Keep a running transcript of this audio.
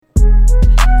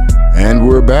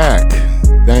we're back.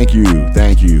 Thank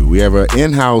you. We have a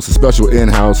special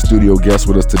in-house studio guest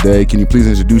with us today. Can you please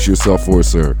introduce yourself for us,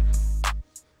 sir?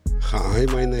 Hi,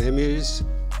 my name is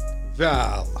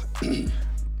Val.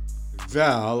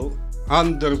 Val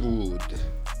Underwood.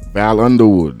 Val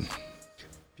Underwood.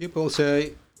 People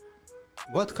say,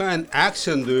 what kind of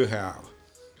accent do you have?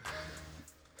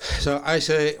 So I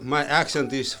say, my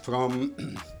accent is from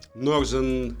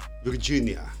Northern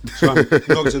Virginia. So I'm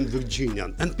Northern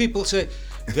Virginian. And people say,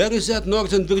 where is that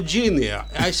Northern Virginia?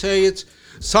 I say it's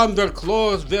somewhere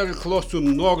close, very close to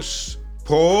North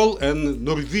Pole and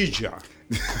Norwegia.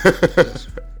 Yes,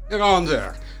 around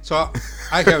there. So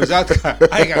I have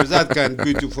that kind of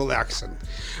beautiful accent.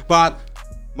 But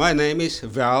my name is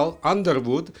Val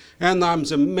Underwood, and I'm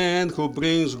the man who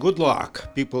brings good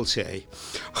luck, people say.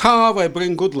 How I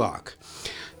bring good luck?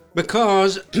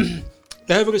 Because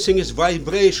everything is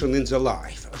vibration in the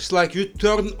life. It's like you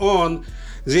turn on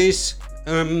this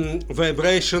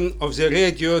vibration of the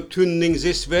radio, tuning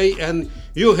this way, and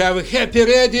you have a happy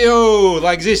radio,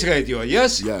 like this radio,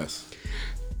 yes? Yes.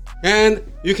 And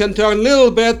you can turn a little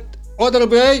bit other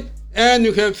way, and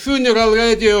you have funeral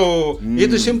radio.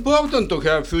 It is important to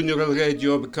have funeral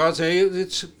radio because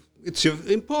it's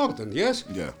important, yes?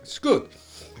 Yeah. It's good.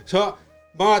 So,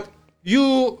 but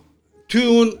you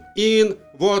tune in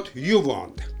what you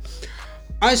want.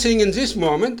 I think in this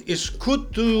moment it's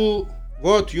good to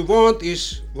what you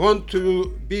want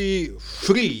to be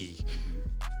free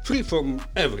from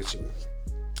everything.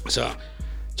 So,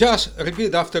 just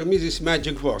repeat after me these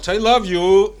magic words. I love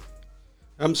you.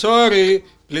 I'm sorry.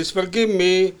 Please forgive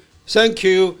me. Thank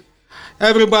you.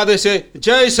 Everybody say,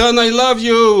 Jason, I love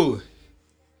you.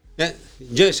 Yeah,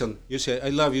 Jason, you say, I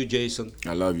love you, Jason.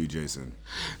 I love you, Jason.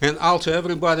 And also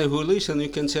everybody who listen, you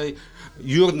can say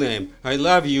your name. I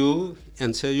love you,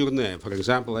 and say your name. For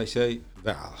example, I say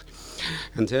Val.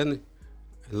 And then,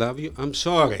 I love you. I'm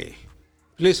sorry.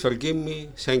 Please forgive me.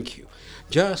 Thank you.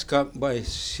 Just by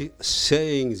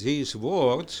saying these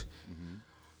words,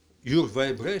 your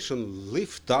vibration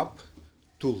lift up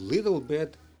to little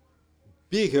bit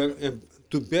bigger and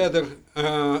to better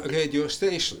radio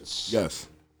stations. Yes.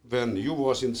 When you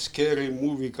was in scary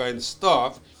movie kind of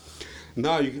stuff,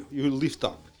 now you lift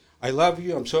up. I love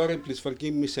you, I'm sorry, please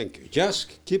forgive me, thank you.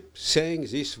 Just keep saying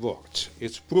these words.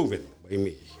 It's proven by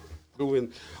me.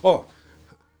 Proven. Oh,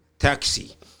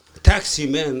 taxi. Taxi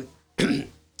man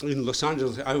in Los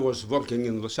Angeles. I was working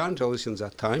in Los Angeles in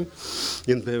that time.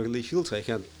 In Beverly Hills, I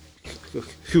had a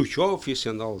huge office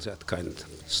and all that kind of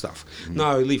stuff.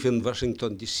 Now I live in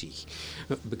Washington, D.C.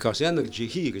 Because energy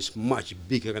here is much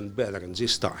bigger and better in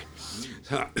this time.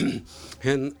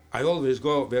 And I always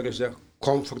go where is a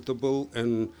comfortable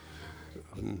and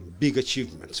big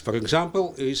achievements. For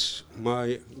example, is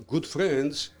my good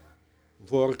friends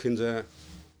work in the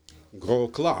Grow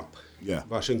Club,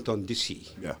 Washington, D.C.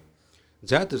 Yeah.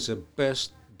 That is the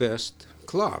best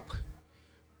club.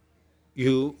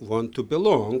 You want to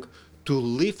belong, to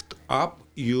lift up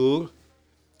your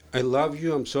I love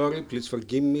you, I'm sorry, please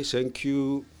forgive me, thank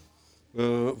you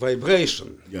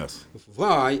vibration. Yes.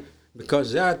 Why?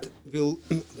 Because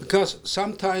because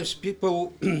sometimes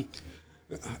people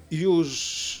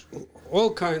use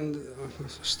all kind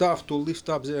of stuff to lift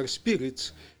up their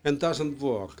spirits and doesn't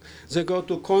work. They go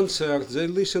to concerts, they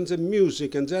listen to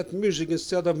music, and that music,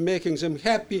 instead of making them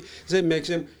happy, they make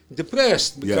them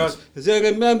depressed because they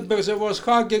remember they was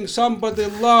hugging somebody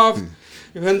loved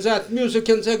when that music,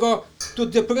 and they go to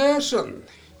depression.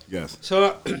 Yes.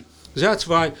 So that's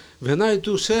why when I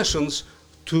do sessions,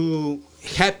 to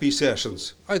happy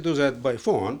sessions, I do that by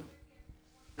phone.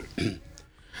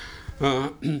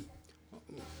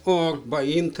 Or by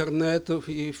internet, if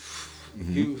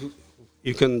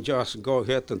you can just go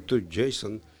ahead and to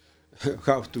Jason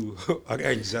how to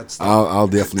arrange that stuff. I'll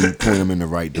definitely point him in the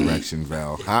right direction,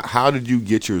 Val. How did you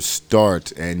get your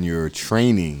start and your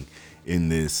training in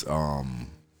this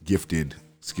gifted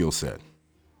skill set?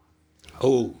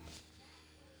 Oh,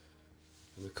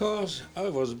 because I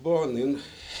was born in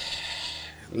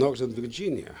Northern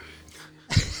Virginia.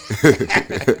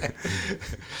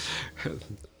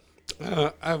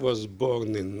 I was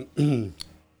born in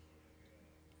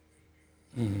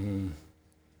in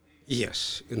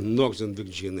Northern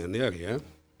Virginia area.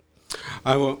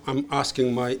 I'm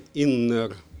asking my inner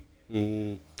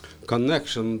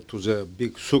connection to the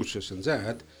big sources and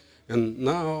that, and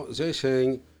now they're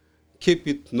saying keep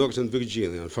it Northern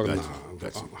Virginia for now.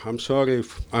 I'm sorry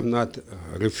if I'm not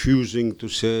refusing to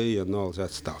say and all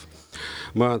that stuff.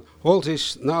 But all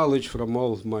this knowledge from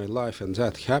all of my life and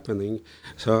that happening,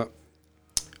 so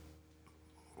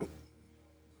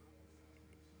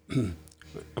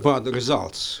about the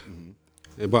results.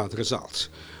 about results.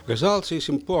 Results is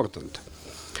important.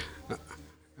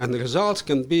 And results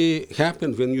can be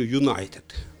happen when you united.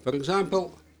 For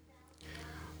example,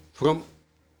 from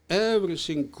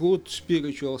everything good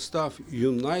spiritual stuff,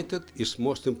 united is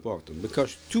most important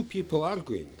because two people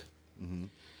arguing.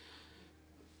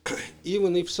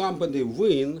 Even if somebody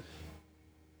win,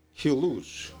 he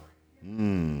lose.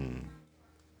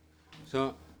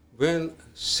 So when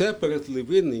separately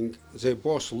winning, they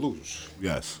both lose.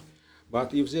 Yes.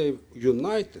 But if they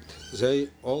united, they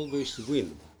always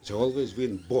win. They always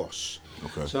win both.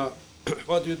 Okay. So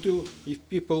what you do if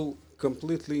people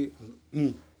completely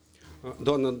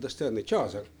don't understand each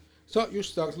other? So you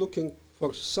start looking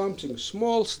for something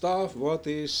small stuff what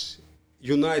is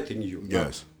uniting you.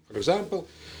 Yes. For example,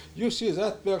 you see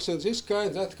that person, this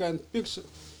kind, that kind, person,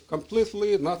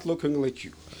 completely not looking like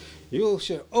you. You'll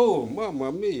say, oh,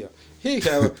 mamma mia, he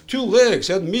have 2 legs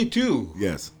and me too.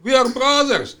 Yes. We are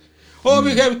brothers. Oh,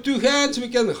 we have 2 hands, we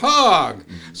can hug.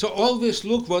 So always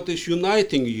look what is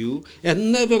uniting you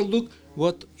and never look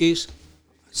what is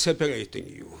separating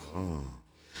you.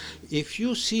 If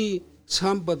you see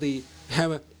somebody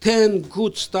have 10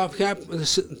 good stuff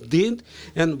did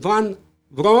and 1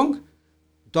 wrong,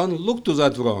 don't look to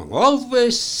that wrong.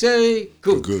 Always say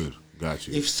good. Good. Got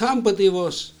you. If somebody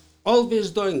was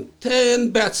always doing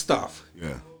 10 bad stuff,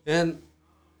 Yeah. and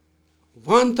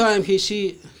one time he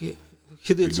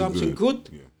did do something good,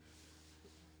 Yeah.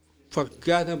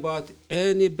 forget about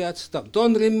any bad stuff.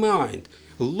 Don't remind.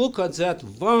 Look at that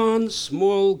one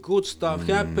small good stuff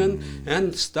happen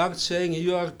and start saying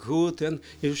you are good and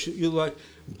you like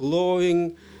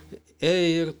blowing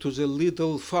air to the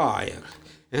little fire.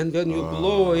 And when you're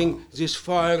blowing, this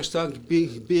fire starts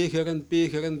being bigger and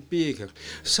bigger and bigger.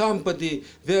 Somebody,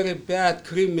 very bad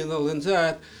criminal and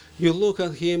that, you look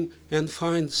at him and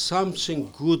find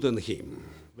something good in him.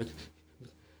 But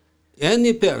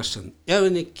any person,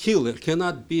 any killer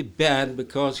cannot be bad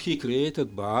because he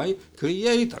created by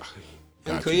Creator.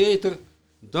 And Gotcha. Creator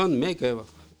don't make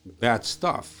bad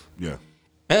stuff. Yeah.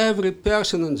 Every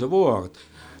person in the world,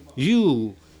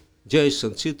 you,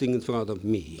 Jason, sitting in front of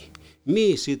me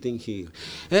sitting here,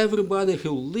 everybody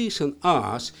who listen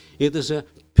us, it is a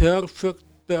perfect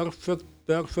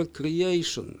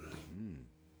creation.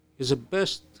 It's the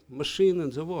best machine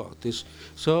in the world.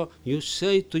 So you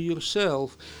say to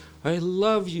yourself, I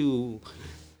love you.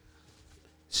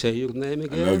 Say your name I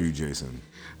again. love you, Jason.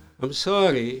 I'm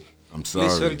sorry. I'm sorry.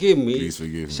 Please forgive me. Please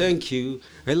forgive me. Thank you.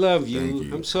 I love you. Thank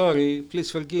you. I'm sorry.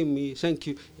 Please forgive me. Thank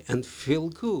you. And feel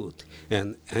good.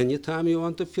 And anytime you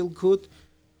want to feel good,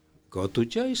 go to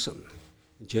Jason.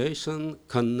 Jason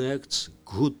connects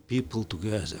good people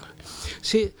together.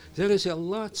 See, there is a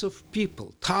lots of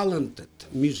people, talented,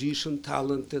 musician,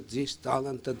 talented this,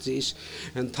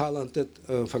 and talented,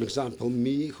 for example,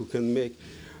 me, who can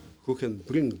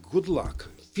bring good luck.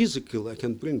 Physically, I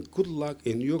can bring good luck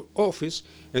in your office,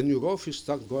 and your office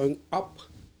start going up,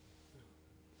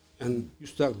 and you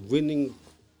start winning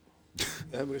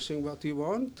everything what you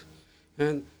want.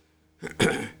 And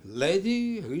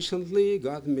lady recently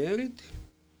got married,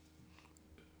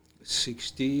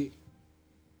 62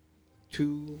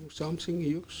 something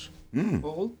years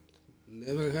old,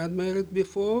 never had married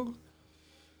before.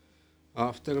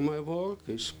 After my work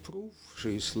is proof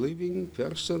she's living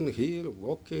person here,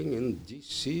 walking in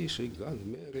DC, she got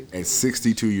married. At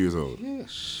 62 years old.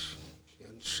 Yes,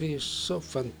 and she is so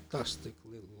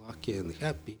fantastically lucky and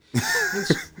happy.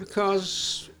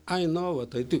 Because I know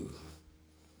what I do.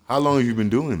 How long have you been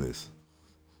doing this?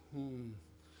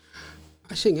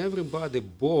 I think everybody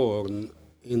born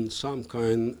in some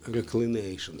kind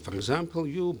reclination. For example,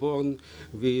 you born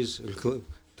with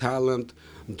talent,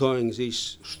 doing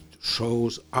these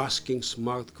shows, asking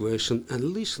smart questions and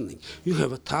listening. You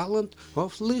have a talent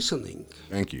of listening.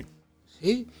 Thank you.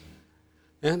 See?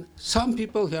 And some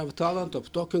people have talent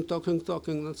of talking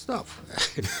and stuff.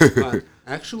 But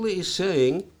actually it's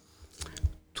saying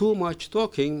too much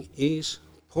talking is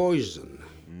poison.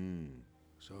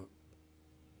 So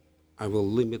I will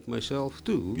limit myself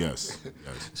too. Yes.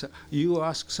 Yes. So you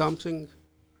ask something?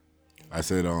 I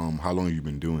said, how long have you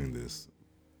been doing this?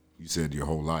 You said your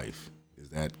whole life. Is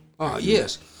that?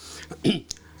 Yes.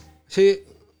 See,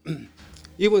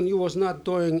 even you was not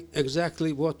doing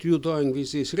exactly what you doing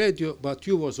with this radio, but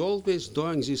you was always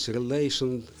doing this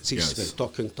relation, this Yes. way,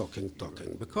 talking.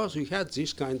 Because you had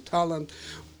this kind of talent,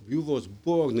 you was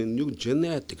born in your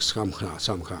genetics somehow.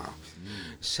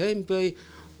 Same way,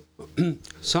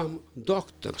 some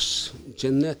doctors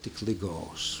genetically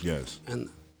goes. Yes. And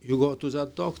you go to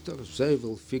that doctor, they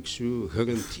will fix you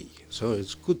guarantee. So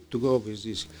it's good to go with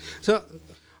this. So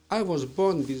I was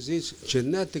born with this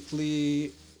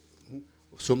genetically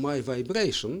So my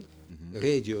vibration,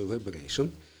 radio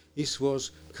vibration,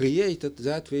 was created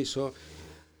that way. So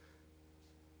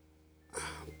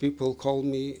people call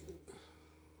me,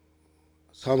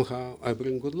 somehow I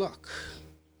bring good luck.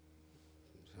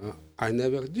 So I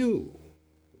never do.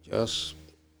 Just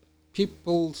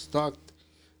people start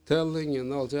telling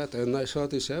and all that, and I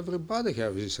thought everybody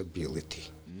has this ability.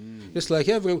 It's like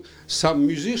some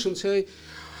musicians say,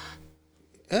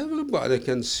 everybody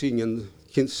can sing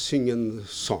a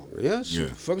song, yes? Yeah.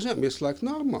 For them, it's like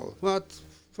normal. But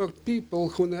for people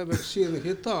who never seen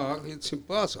guitar, it's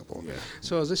impossible. Yeah.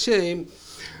 So the same,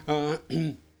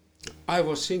 I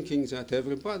was thinking that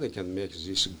everybody can make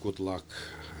this good luck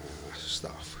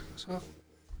stuff. So,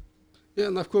 yeah,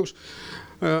 and of course,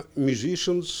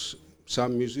 musicians,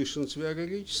 some musicians very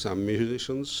rich, some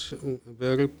musicians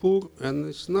very poor, and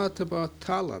it's not about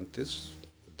talent, it's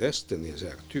destiny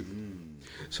there too.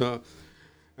 So,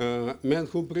 man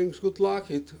who brings good luck,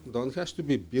 it don't have to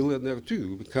be billionaire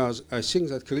too, because I think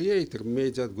that Creator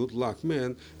made that good luck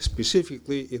man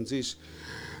specifically in this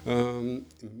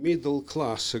middle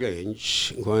class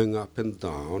range, going up and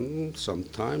down.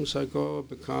 Sometimes I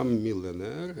become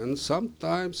millionaire, and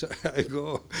sometimes I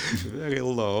go very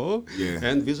low,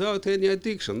 and without any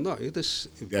addiction. No, it is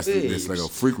It's like a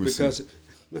frequency.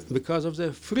 Because of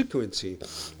the frequency,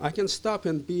 I can stop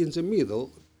and be in the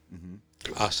middle.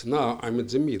 As now I'm in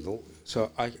the middle, so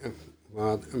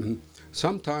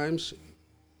sometimes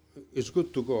it's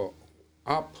good to go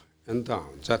up and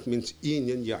down. That means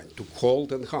yin and yang, to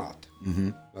cold and hot.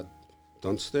 But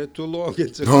don't stay too long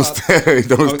in the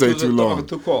Don't hot. stay too long. Or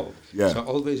too cold. Yeah. So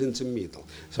always in the middle.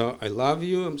 So I love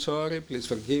you. I'm sorry. Please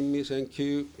forgive me. Thank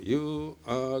you. You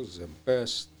are the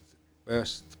best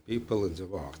people in the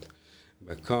world,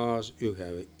 because you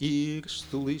have ears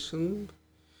to listen.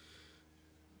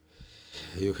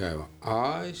 You have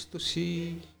eyes to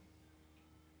see.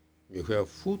 You have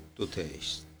food to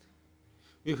taste.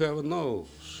 You have a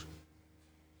nose.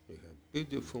 You have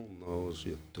beautiful nose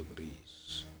to breathe.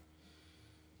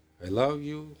 I love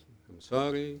you. I'm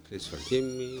sorry. Please forgive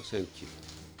me. Thank you.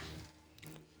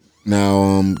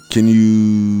 Now, can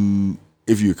you,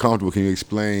 if you're comfortable, can you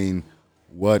explain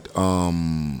what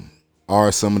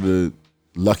are some of the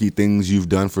lucky things you've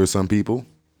done for some people?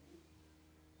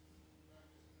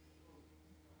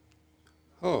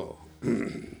 Oh.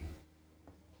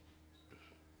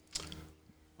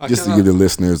 Just to give the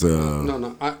listeners a...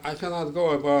 No, I cannot go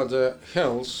about the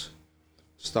health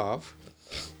stuff.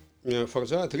 For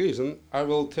that reason, I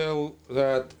will tell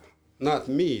that not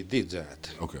me did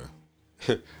that.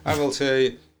 Okay. I will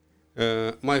say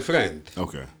my friend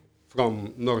Okay.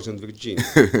 from Northern Virginia.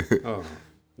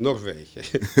 Norway.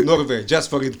 Norway,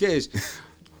 just for in case.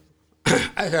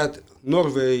 I had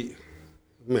Norway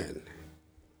man.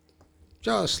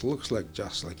 Looks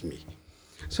just like me.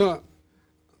 So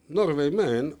Norway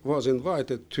man was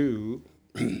invited to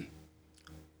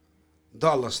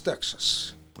Dallas,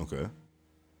 Texas. Okay.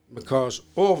 Because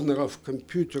owner of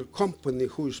computer company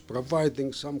who is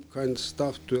providing some kind of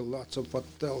stuff to lots of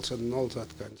hotels and all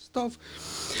that kind of stuff,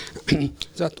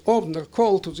 that owner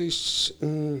called to this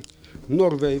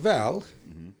Norway Val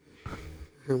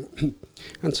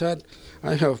and said,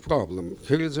 I have a problem.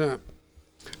 Here is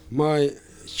my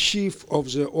chief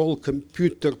of the all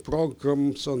computer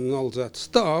programs and all that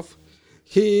stuff.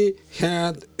 He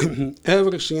had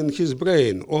everything in his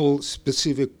brain, all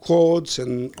specific codes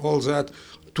and all that,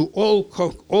 to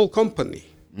all company.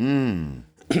 And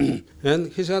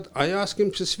he said, I asked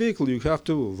him specifically, you have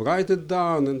to write it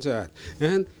down and that.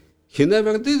 And he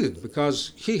never did it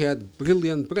because he had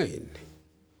brilliant brain.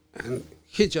 And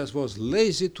he just was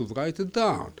lazy to write it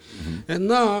down. And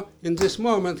now, in this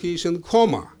moment, he's in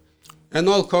coma. And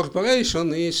all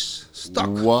corporation is stuck.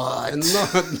 What?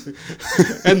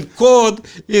 And code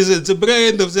is in the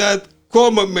brain of that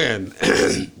coma man.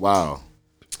 Wow.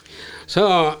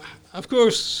 So, of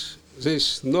course,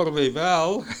 this Norway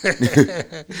Val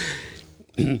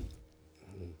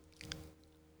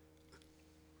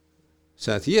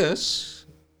said yes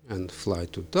and fly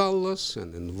to Dallas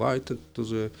and invited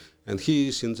to and he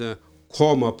is in the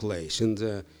coma place, in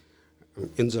the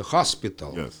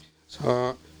hospital. Yes.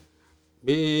 So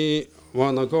we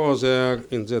want to go there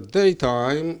in the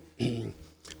daytime,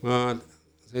 but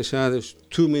they said there's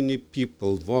too many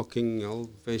people walking all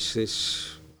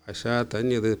faces. I said I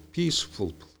need a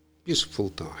peaceful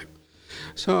time.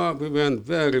 So we went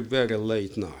very, very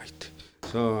late night.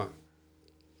 So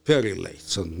very late,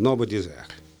 so nobody's there.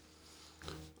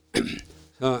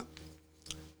 So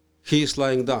he's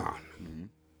lying down,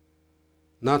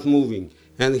 not moving.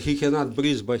 And he cannot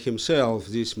breathe by himself.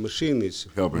 This machine is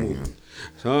helping moving. him.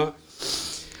 So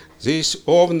this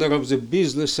owner of the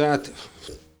business said,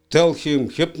 tell him,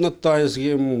 hypnotize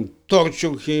him,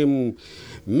 torture him,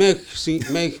 make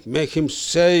him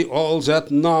say all that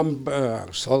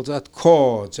numbers, all that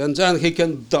codes, and then he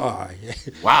can die.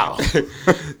 Wow.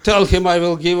 Tell him I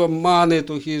will give him money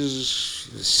to his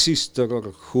sister or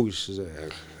who is there.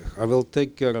 I will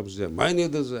take care of them. I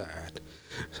need that.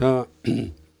 So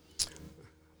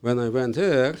when I went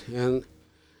there, and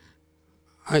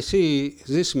I see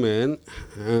this man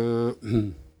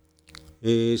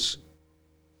is,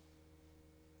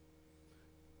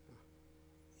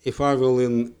 if I will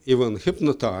even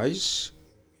hypnotize,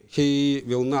 he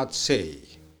will not say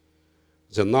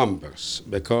the numbers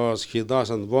because he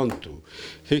doesn't want to.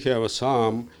 He has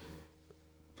some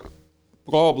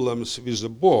problems with the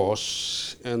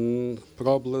boss and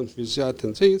problems with that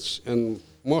and this, and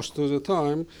most of the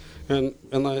time, and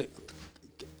I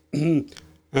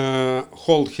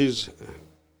hold his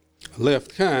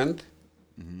left hand,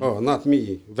 oh, not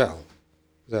me, Val,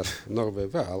 that Norway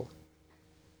Val,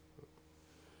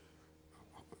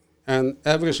 and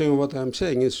everything what I'm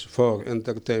saying is for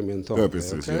entertainment only,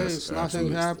 Purposes, okay? yes, It's nothing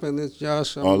absolutely. happened, it's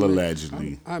just... All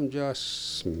allegedly. I'm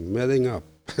just making up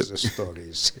the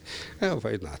stories.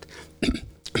 Why not?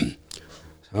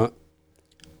 So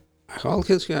I hold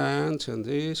his hands and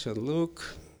this and look,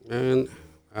 and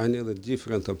I need a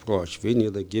different approach. We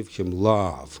need to give him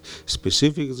love,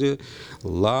 specifically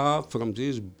love from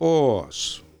this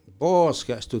boss. Boss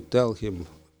has to tell him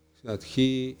that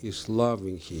he is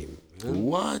loving him. Yeah?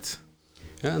 What?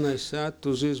 And I said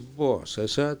to this boss, I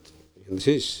said,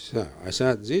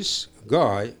 this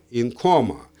guy in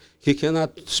coma, he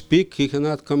cannot speak, he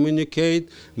cannot communicate,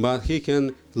 but he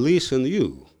can listen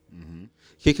you. Mm-hmm.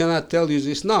 He cannot tell you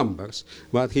these numbers,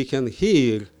 but he can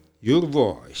hear your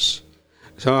voice.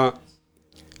 So,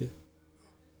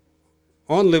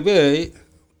 only way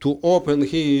to open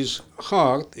his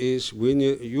heart is you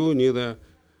need to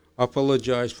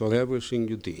apologize for everything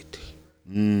you did.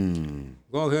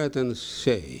 Go ahead and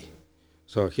say.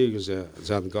 So here is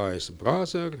that guy's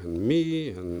brother and me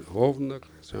and Hovner.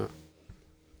 So,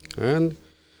 and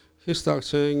he starts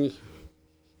saying,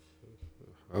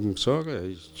 I'm sorry,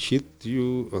 I cheat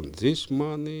you on this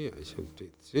money, I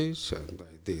did this and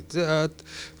I did that,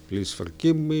 please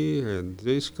forgive me, and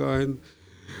this kind.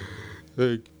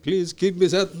 Please give me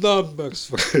that numbers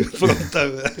from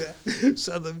the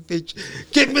son of a bitch.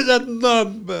 Give me that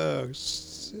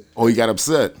numbers. Oh, he got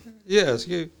upset. Yes,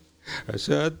 I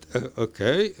said,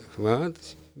 okay,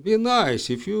 but be nice.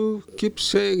 If you keep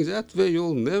saying that way,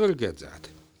 you'll never get that.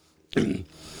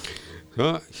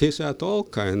 So he said all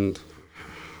kind,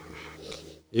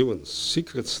 even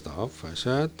secret stuff. I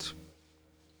said,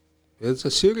 it's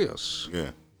a serious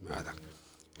matter.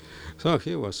 So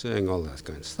he was saying all that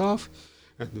kind of stuff,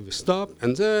 and we stopped,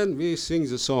 and then we sing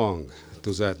the song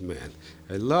to that man.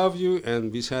 I love you,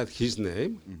 and we said his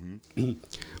name,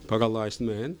 paralyzed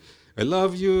man. I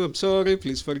love you, I'm sorry,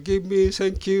 please forgive me,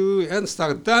 thank you, and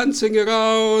start dancing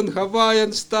around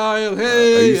Hawaiian style.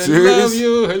 Hey, I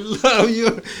love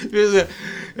you.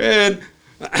 And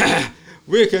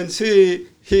we can see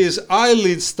his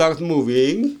eyelids start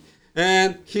moving,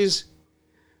 and his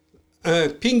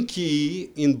pinky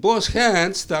in both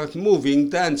hands start moving,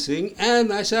 dancing,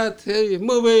 and I said, hey,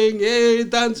 moving, hey,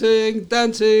 dancing,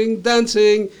 dancing,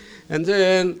 dancing, and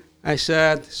then I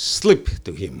said, slip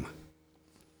to him.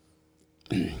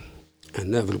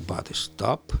 And everybody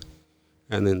stopped,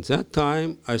 and in that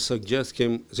time I suggest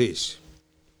him this.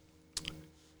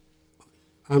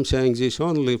 I'm saying this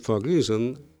only for a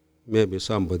reason maybe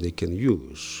somebody can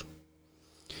use.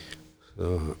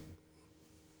 So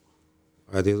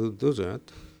I didn't do that.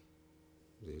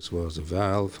 This was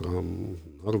Val from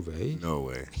Norway. No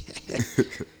way.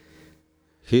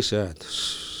 He said,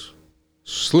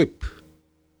 slip.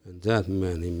 And that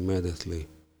man immediately,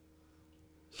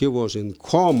 he was in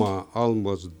coma,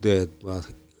 almost dead, but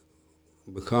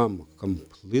become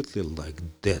completely like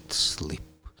dead sleep,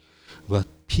 but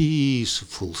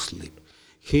peaceful sleep.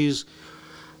 His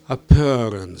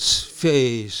appearance,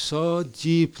 face, so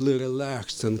deeply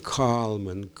relaxed and calm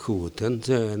and good, and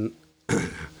then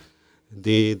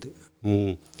did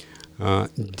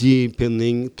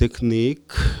deepening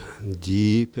technique,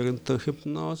 deeper into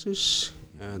hypnosis,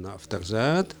 and after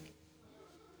that,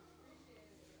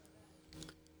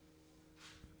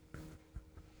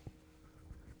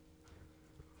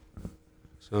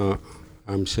 so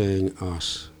I'm saying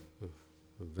us,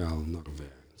 well,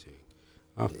 Norwegian.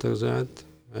 After that,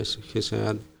 he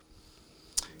said,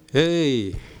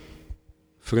 hey,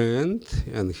 friend,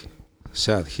 and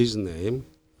said his name,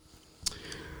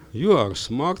 you are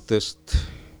smartest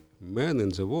man in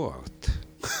the world.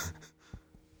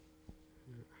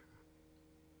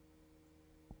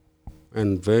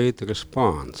 and wait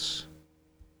response.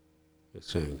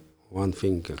 It's saying one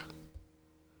finger.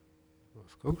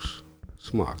 Of course,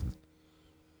 smart.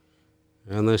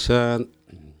 And I said,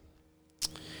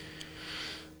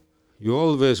 you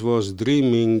always was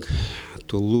dreaming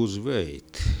to lose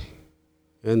weight,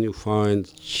 and you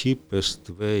find cheapest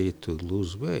way to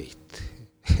lose weight.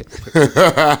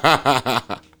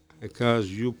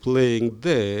 Because you playing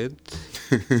dead,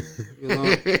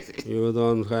 you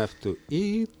don't have to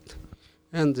eat,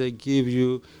 and they give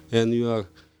you, and you are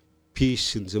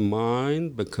peace in the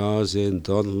mind because they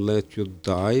don't let you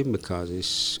die because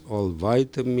it's all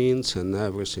vitamins and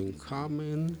everything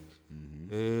coming.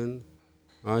 And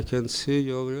I can see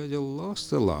you already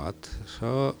lost a lot.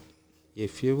 So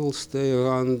if you will stay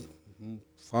around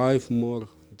 5 more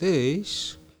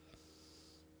days,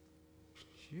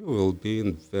 you will be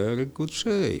in very good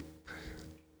shape.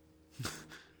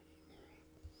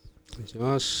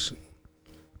 Just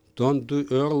don't do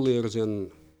earlier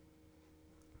than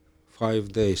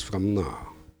 5 days from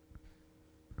now.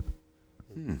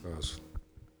 Because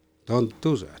don't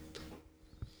do that.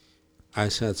 I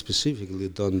said specifically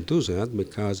don't do that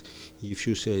because if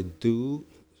you say do,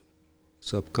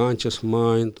 subconscious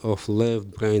mind of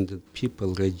left-brained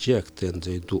people reject and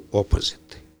they do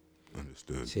opposite.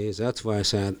 Understood. See, that's why I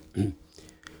said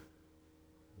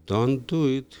don't do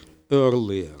it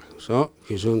earlier. So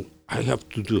he said, I have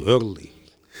to do early.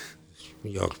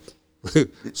 You're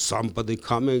somebody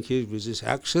coming here with this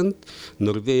accent,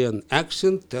 Norwegian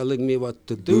accent, telling me what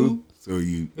to do. So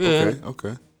you, Yeah.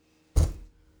 okay.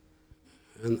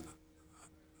 And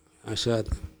I said,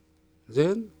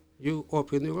 then you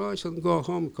open your eyes and go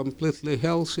home completely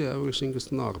healthy, everything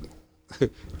is normal.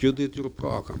 You did your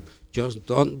program. Just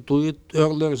don't do it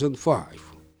earlier than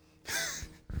 5.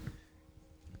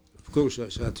 Of course, I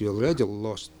said, you already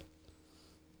lost.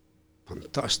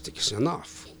 Fantastic, it's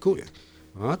enough, good.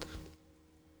 But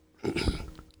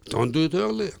don't do it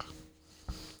earlier.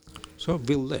 So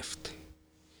we left.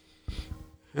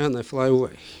 And I fly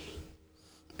away.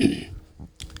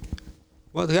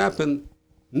 What happened?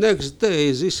 Next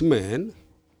day, this man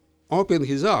opened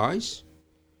his eyes,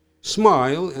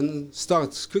 smile, and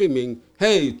start screaming,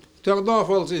 hey, turn off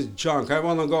all this junk, I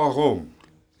want to go home.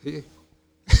 See?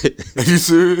 Are you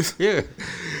serious? Yeah.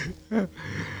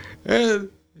 And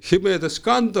he made a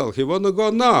scandal. He want to go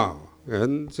now.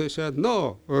 And they said,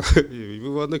 no, we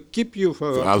want to keep you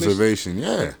for For at least- observation,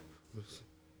 yeah.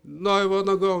 No, I want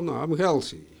to go now. I'm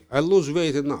healthy. I lose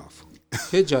weight enough.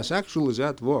 He just actually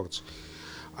that words.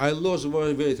 I lose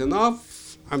weight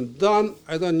enough. I'm done.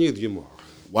 I don't need you more.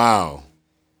 Wow.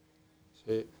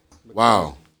 See,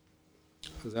 Wow.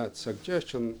 that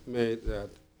suggestion made that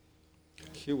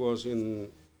he was in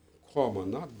coma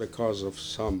not because of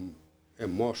some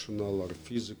emotional or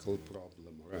physical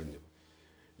problem or anything.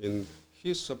 In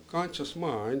his subconscious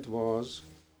mind was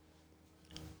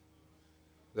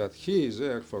that he is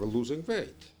there for losing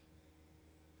weight.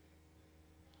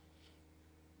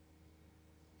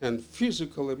 And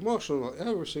physical, emotional,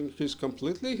 everything, he's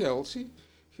completely healthy.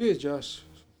 He is just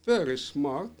very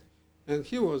smart, and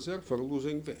he was there for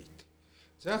losing weight.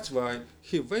 That's why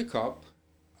he wake up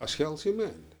as healthy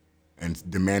man. And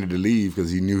demanded to leave because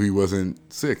he knew he wasn't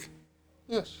sick.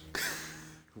 Yes.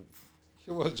 He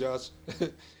was just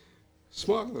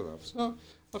smart enough. So,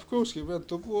 of course, he went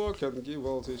to work and give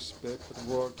all this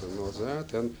paperwork and all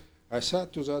that. And I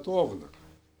said to that owner,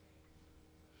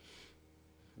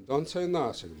 don't say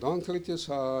nothing, don't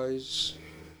criticize,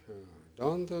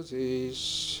 don't do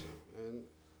this. And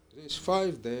these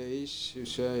 5 days, you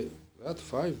say, that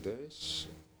 5 days,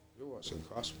 you was in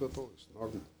hospital, it's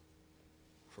normal.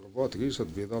 For what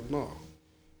reason, we don't know.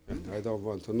 And I don't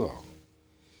want to know.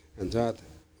 And that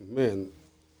man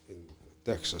in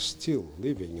Texas still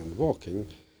living and walking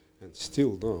and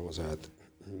still knows that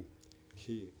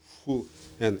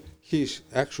and he's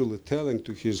actually telling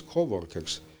to his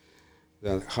coworkers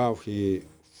that how he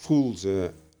fools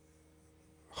the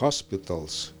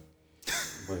hospitals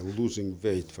by losing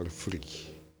weight for free.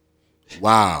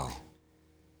 Wow.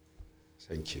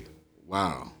 Thank you.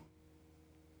 Wow.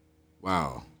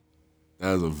 Wow.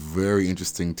 That is a very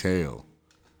interesting tale.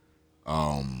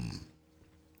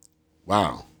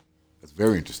 Wow. That's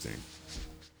very interesting.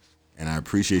 And I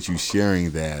appreciate you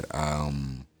sharing that.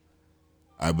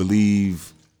 I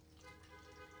believe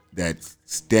that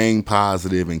staying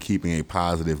positive and keeping a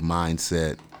positive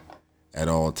mindset at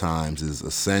all times is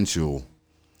essential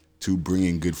to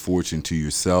bringing good fortune to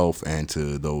yourself and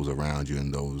to those around you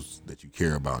and those that you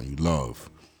care about and you love.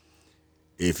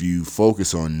 If you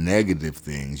focus on negative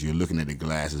things, you're looking at the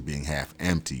glass as being half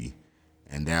empty,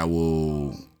 and that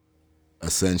will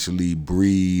essentially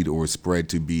breed or spread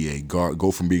to be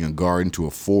go from being a garden to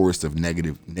a forest of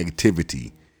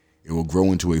negativity. It will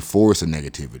grow into a forest of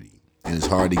negativity, and it's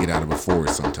hard to get out of a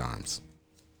forest sometimes.